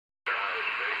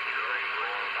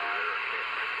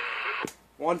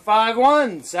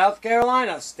151, South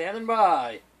Carolina, standing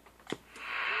by.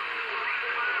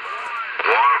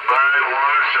 151,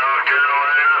 South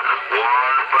Carolina.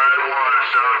 151,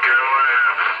 South Carolina.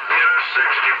 Unit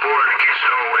 64 to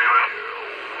Keystone,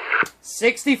 Wayman.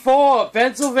 64,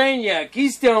 Pennsylvania,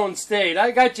 Keystone State.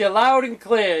 I got you loud and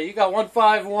clear. You got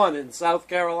 151 in South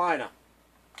Carolina.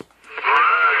 Roger,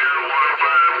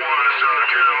 151, South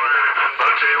Carolina.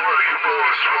 I'll tell you what, you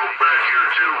blowing smoke back here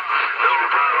too. No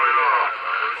problem at all.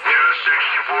 Unit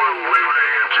 64, we're waving a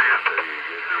hand to you.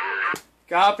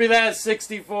 Copy that,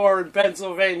 64 in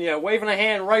Pennsylvania. Waving a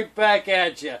hand right back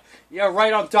at you. You're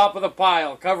right on top of the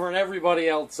pile, covering everybody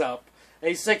else up.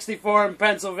 Hey, 64 in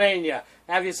Pennsylvania.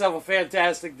 Have yourself a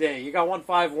fantastic day. You got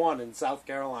 151 in South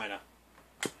Carolina.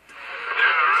 He's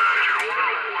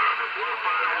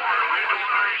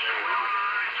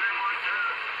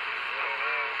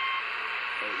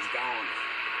gone.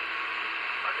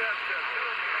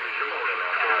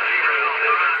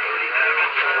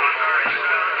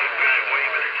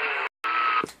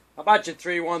 How about you,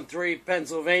 313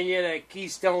 Pennsylvania, that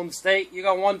Keystone State? You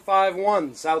got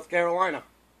 151 South Carolina.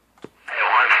 151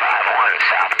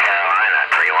 South Carolina,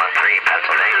 313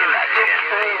 Pennsylvania, back to you.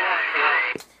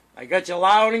 I got you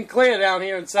loud and clear down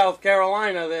here in South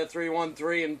Carolina there,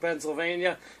 313 in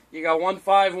Pennsylvania. You got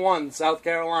 151 South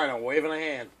Carolina, waving a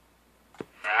hand.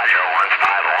 Roger,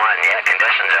 151. Yeah,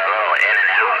 conditions are a little in and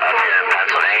out up here in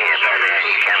Pennsylvania, but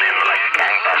you came in like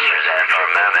gangbusters there for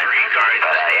a moment.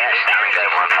 But yeah, sounding good,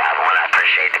 151. I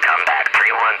appreciate the comeback.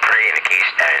 313 in the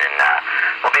Keystone, and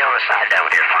we'll be on the side down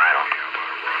with your final.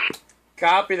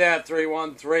 Copy that,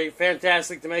 313.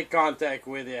 Fantastic to make contact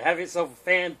with you. Have yourself a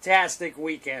fantastic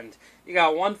weekend. You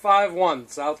got 151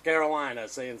 South Carolina,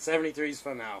 saying 73s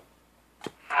for now.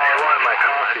 I wanted my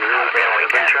coffee really bad. We've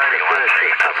been trying to finish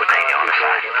it. Pennsylvania on the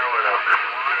side.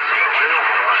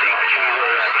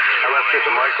 I left it in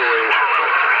the microwave.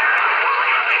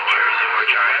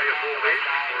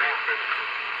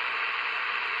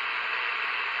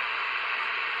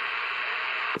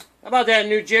 How about that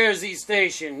New Jersey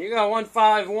station? You got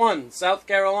 151 South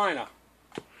Carolina.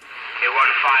 Okay,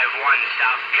 151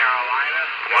 South Carolina.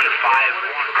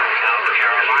 151 South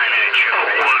Carolina.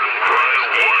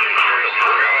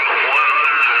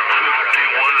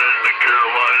 151 in the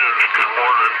Carolinas. Good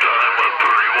morning time on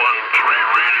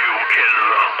 31.3 Radio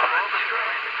Canada.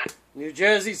 New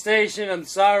Jersey station, I'm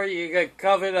sorry you got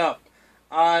covered up.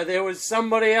 There was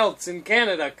somebody else in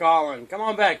Canada calling. Come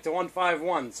on back to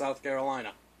 151 South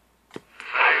Carolina.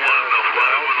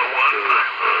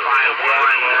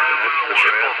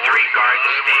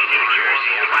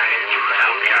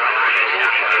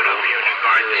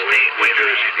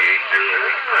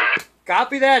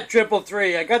 Copy that,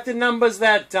 333. I got the numbers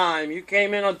that time. You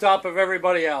came in on top of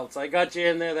everybody else. I got you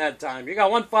in there that time. You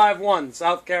got 151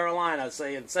 South Carolina,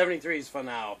 saying 73s for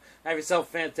now. Have yourself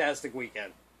a fantastic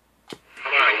weekend. You too,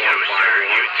 sir.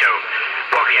 You too.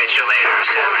 We'll catch you later,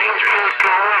 73.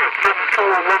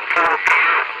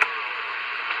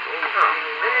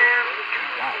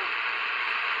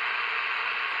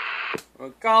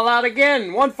 We'll call out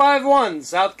again. 151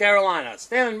 South Carolina.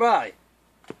 Standing by.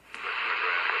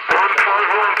 151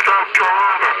 South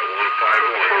Carolina.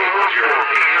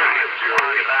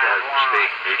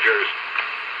 151 New Jersey.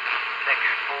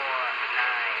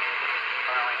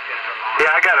 649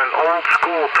 Yeah, I got an old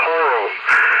school Toro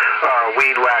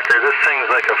weed whacker. This thing's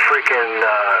like a freaking,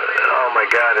 oh my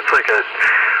god, it's like a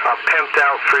pimped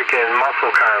out freaking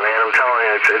muscle car, man. I'm telling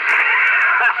you, it's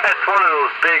it's one of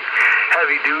those big,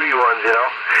 heavy duty ones, you know.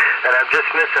 And I'm just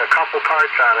missing a couple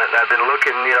parts on it, and I've been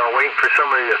looking, you know, waiting for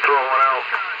somebody to throw one out.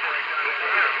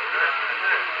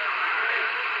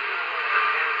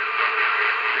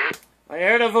 I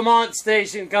heard a Vermont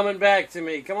station coming back to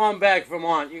me. Come on back,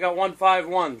 Vermont. You got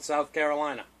 151 South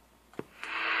Carolina.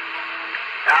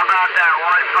 How about that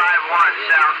 151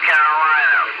 South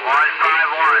Carolina?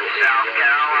 151 South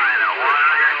Carolina.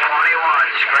 121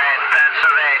 Scranton,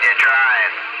 Pennsylvania. Try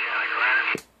it.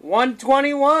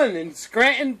 121 in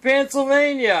Scranton,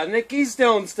 Pennsylvania, in the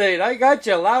Keystone State. I got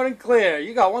you loud and clear.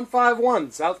 You got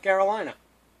 151 South Carolina.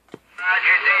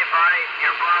 Roger, Dave, buddy.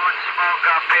 You're blowing smoke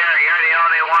up here. You're the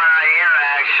only one I hear,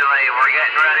 actually. We're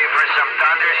getting ready for some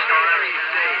thunderstorms.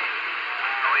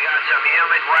 We got some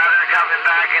humid weather coming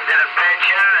back into the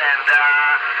picture, and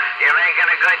you're making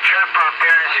a good trip up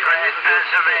here to Scranton,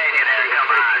 Pennsylvania there. Come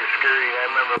on. I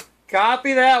remember.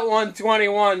 Copy that,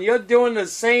 121. You're doing the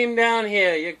same down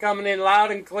here. You're coming in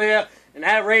loud and clear, and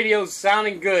that radio's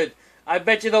sounding good. I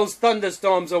bet you those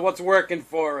thunderstorms are what's working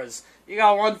for us. You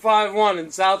got 151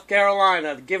 in South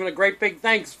Carolina, giving a great big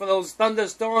thanks for those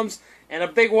thunderstorms, and a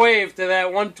big wave to that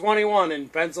 121 in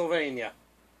Pennsylvania.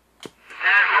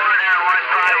 Roger,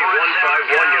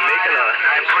 You're making a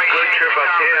good trip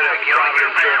up here to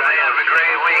Providence, Rhode Island. Have a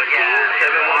great weekend.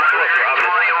 714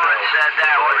 Providence. Said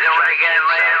that we'll do it again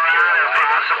later on and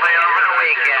possibly over the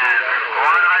weekend.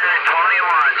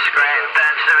 121 Scranton,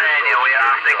 Pennsylvania. We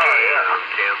off the key.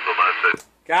 Cancel message.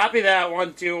 Copy that,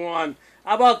 121.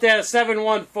 How about that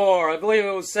 714? I believe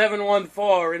it was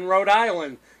 714 in Rhode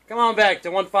Island. Come on back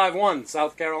to 151,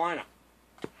 South Carolina.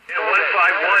 Yeah,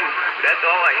 151. That's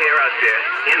all I hear out there.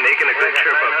 You're making a good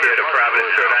trip up here to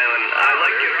Providence, Rhode Island. I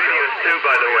like your videos too,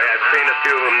 by the way. I've seen a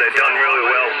few of them. They're done really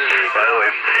well, by the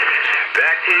way.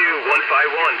 Back to you,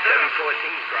 151,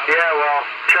 714. Yeah, well,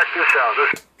 check this out.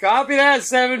 Copy that,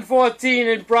 714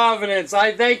 in Providence.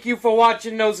 I thank you for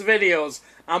watching those videos.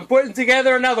 I'm putting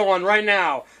together another one right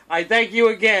now. I thank you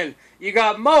again. You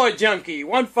got Moa Junkie,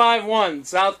 151,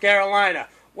 South Carolina,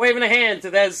 waving a hand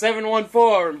to that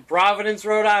 714 in Providence,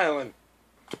 Rhode Island.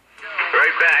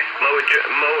 Right back, Moa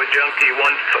Junkie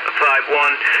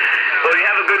 151. Well, you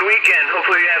have a good weekend.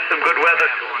 Hopefully you have some good weather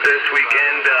this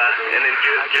weekend, and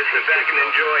just sit back and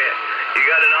enjoy it. You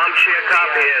got an armchair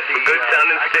copy here, some good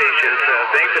sounding stations.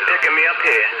 Thanks for picking me up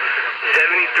here.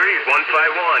 73,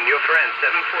 151, your friend,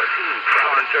 714,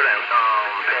 Providence, Rhode Island.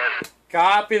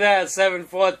 Copy that,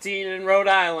 714 in Rhode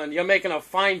Island. You're making a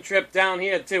fine trip down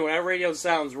here, too. That radio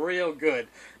sounds real good.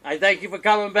 I thank you for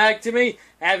coming back to me.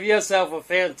 Have yourself a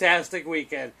fantastic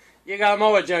weekend. You got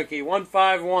Moa Junkie,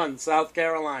 151, South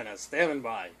Carolina. Standing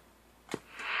by. That's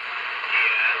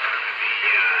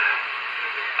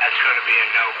going to be a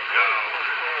no-go.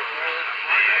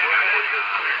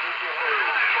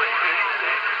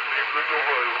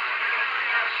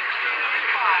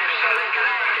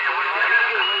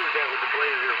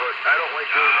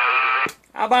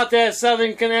 How about that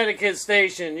Southern Connecticut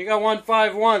station? You got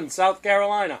 151, South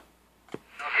Carolina. The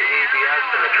ABS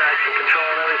and the traction control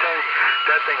and everything,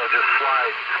 that thing will just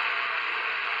slide.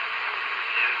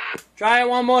 Try it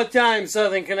one more time,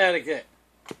 Southern Connecticut.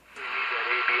 You need that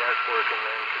ABS working,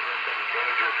 man, because that thing's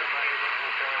dangerous. If I get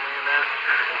a family in there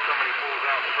and somebody pulls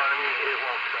out in front of me, it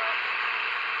won't stop.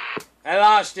 I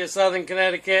lost you, Southern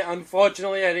Connecticut.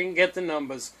 Unfortunately, I didn't get the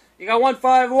numbers. You got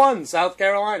 151, South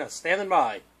Carolina. Standing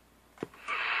by.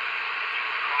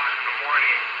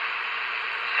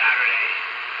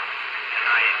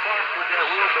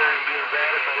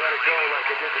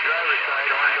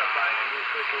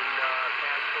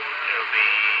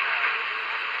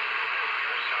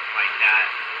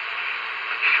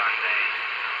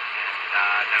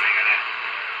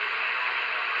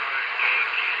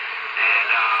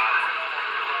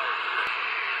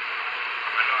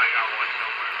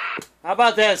 How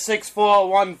about that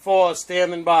 6414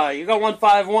 standing by? You got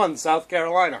 151, South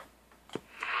Carolina.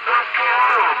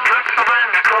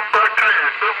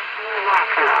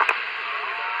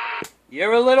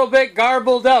 You're a little bit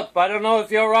garbled up. I don't know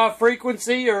if you're off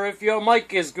frequency or if your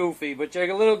mic is goofy, but you're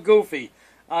a little goofy.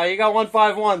 You got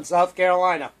 151, South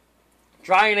Carolina.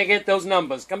 Trying to get those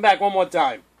numbers. Come back one more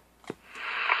time. Okay,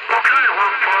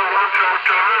 151 South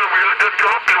Carolina. We got a good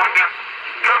copy on you.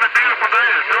 Got a beautiful day.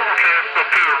 It's overcast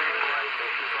up here.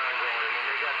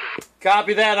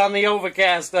 Copy that on the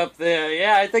overcast up there.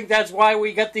 Yeah, I think that's why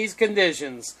we got these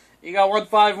conditions. You got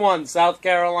 151, South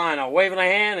Carolina, waving a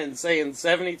hand and saying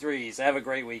 73s. Have a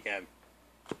great weekend.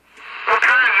 Okay, you too.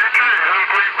 Have a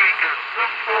great weekend.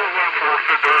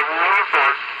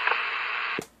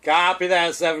 7414. Copy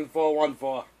that,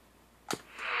 7414.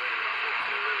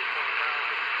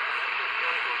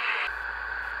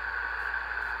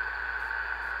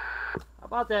 How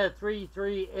about that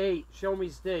 338, Show Me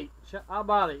State? How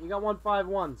about it? You got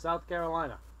 151, South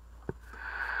Carolina.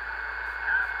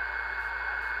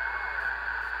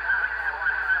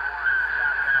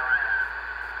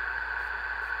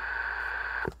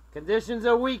 Conditions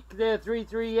are weak there,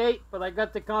 338, but I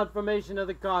got the confirmation of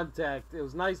the contact. It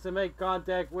was nice to make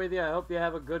contact with you. I hope you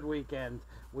have a good weekend.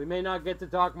 We may not get to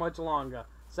talk much longer.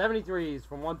 73s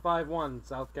from 151,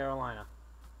 South Carolina.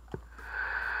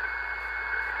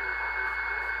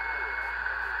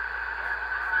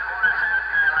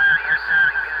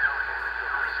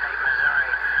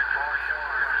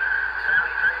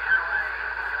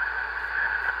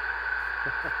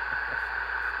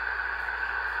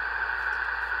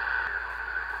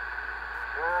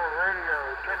 World Radio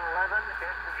 1011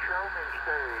 in the Show Me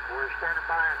stage. We're standing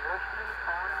by and listening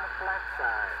on the flat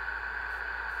side.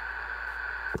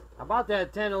 How about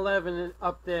that 1011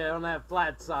 up there on that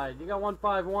flat side? You got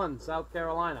 151, South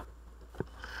Carolina.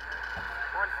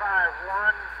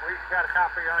 151, we've got a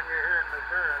copy on you here in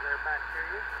Missouri. They're back to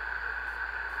you.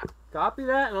 Copy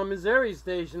that on Missouri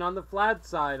station on the flat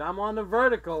side. I'm on the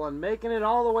vertical and making it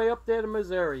all the way up there to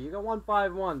Missouri. You got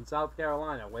 151, South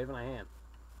Carolina, waving a hand.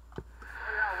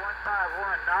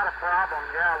 Not a problem.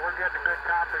 Yeah, we're getting a good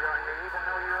copy on you, even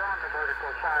though you're on the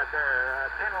vertical side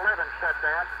there. 1011 set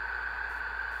that.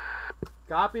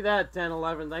 Copy that,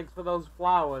 1011. Thanks for those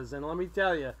flowers. And let me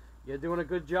tell you, you're doing a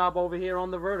good job over here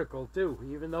on the vertical, too,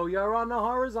 even though you're on the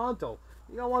horizontal.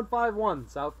 You got 151,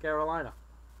 South Carolina.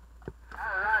 All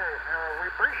right. We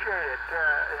appreciate it.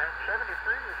 73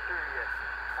 is to you.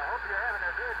 I hope you're having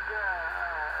a good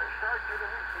start to the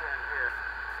weekend here.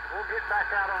 We'll get back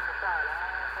out on the side.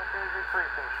 I'm so busy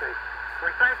frequency. We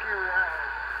thank you,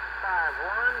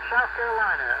 51 South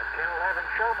Carolina, 1011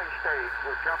 Show Me State.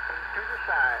 We're jumping to the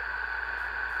side.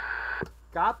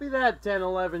 Copy that,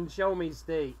 1011 Show Me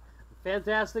State.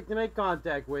 Fantastic to make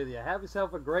contact with you. Have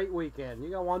yourself a great weekend.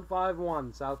 You got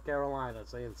 151 South Carolina,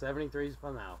 saying 73s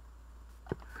for now.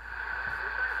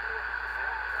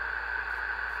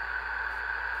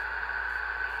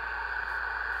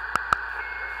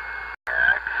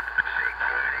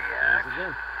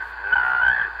 Again.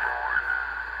 949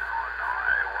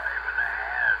 Illinois, waving the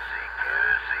hand.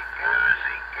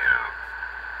 CQ.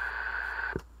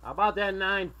 How about that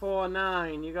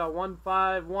 949? You got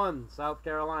 151 South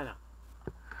Carolina.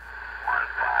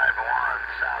 151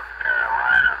 South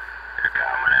Carolina. You're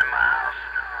coming in my house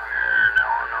here in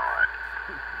Illinois.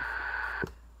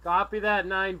 Copy that,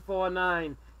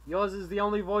 949. Yours is the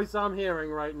only voice I'm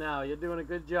hearing right now. You're doing a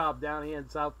good job down here in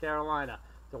South Carolina.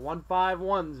 The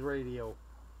 151's radio.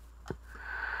 151,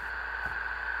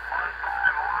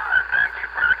 thank you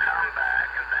for the comeback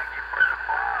and thank you for the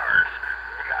flowers.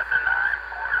 You got the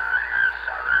 949 here in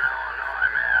Southern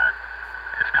Illinois, man.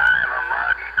 It's kind of a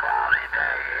muggy, cloudy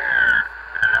day here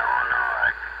in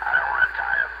Illinois. I don't want to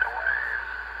tie up the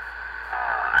waves.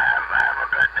 Have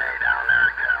a good day down there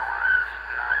in Carolinas.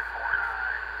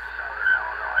 949, Southern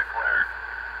Illinois clear.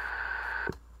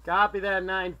 Copy that,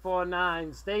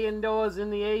 949. Stay indoors in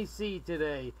the AC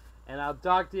today, and I'll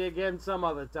talk to you again some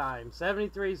other time.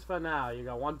 73s for now. You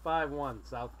got 151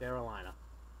 South Carolina.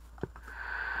 151,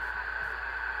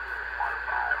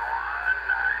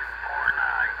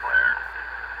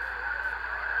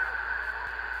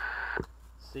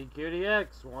 949 clear.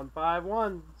 CQDX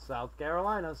 151 South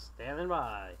Carolina, standing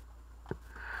by.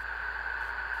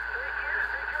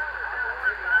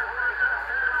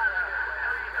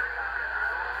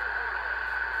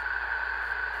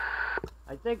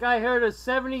 I think I heard a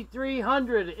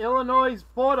 7300 Illinois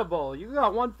portable. You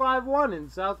got 151 in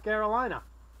South Carolina.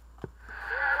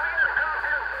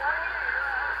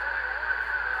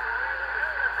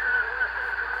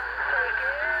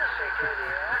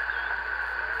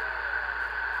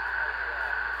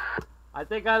 I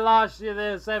think I lost you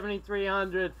there,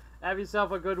 7300. Have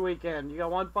yourself a good weekend. You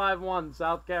got 151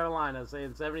 South Carolina,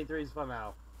 saying 73s for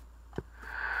now.